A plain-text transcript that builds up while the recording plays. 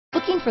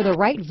Looking for the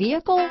right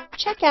vehicle?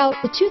 Check out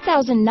the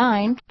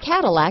 2009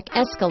 Cadillac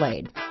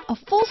Escalade. A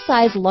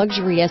full-size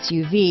luxury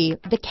SUV,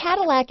 the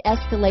Cadillac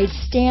Escalade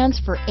stands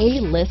for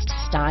A-list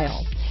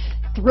style.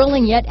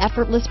 Thrilling yet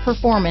effortless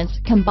performance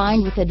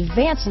combined with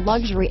advanced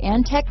luxury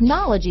and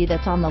technology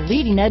that's on the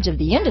leading edge of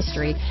the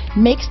industry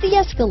makes the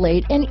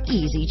Escalade an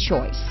easy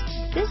choice.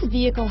 This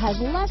vehicle has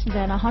less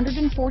than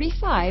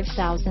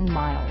 145,000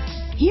 miles.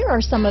 Here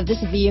are some of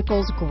this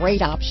vehicle's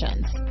great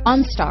options: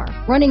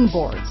 OnStar, running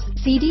boards,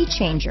 CD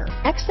changer,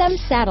 XM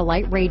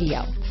satellite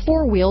radio,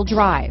 four-wheel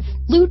drive,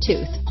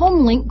 Bluetooth,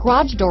 HomeLink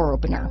garage door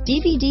opener,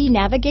 DVD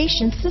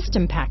navigation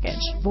system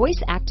package,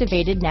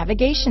 voice-activated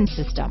navigation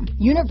system,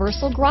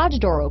 universal garage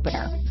door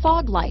opener,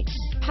 fog lights,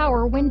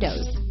 power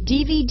windows,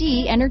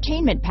 DVD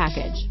entertainment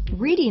package,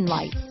 reading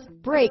lights,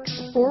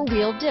 brakes,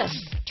 four-wheel disc,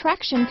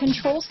 traction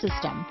control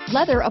system,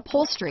 leather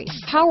upholstery,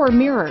 power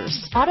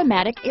mirrors,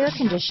 automatic air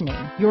conditioning.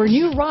 Your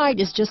new ride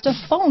is just a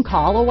phone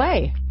call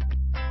away.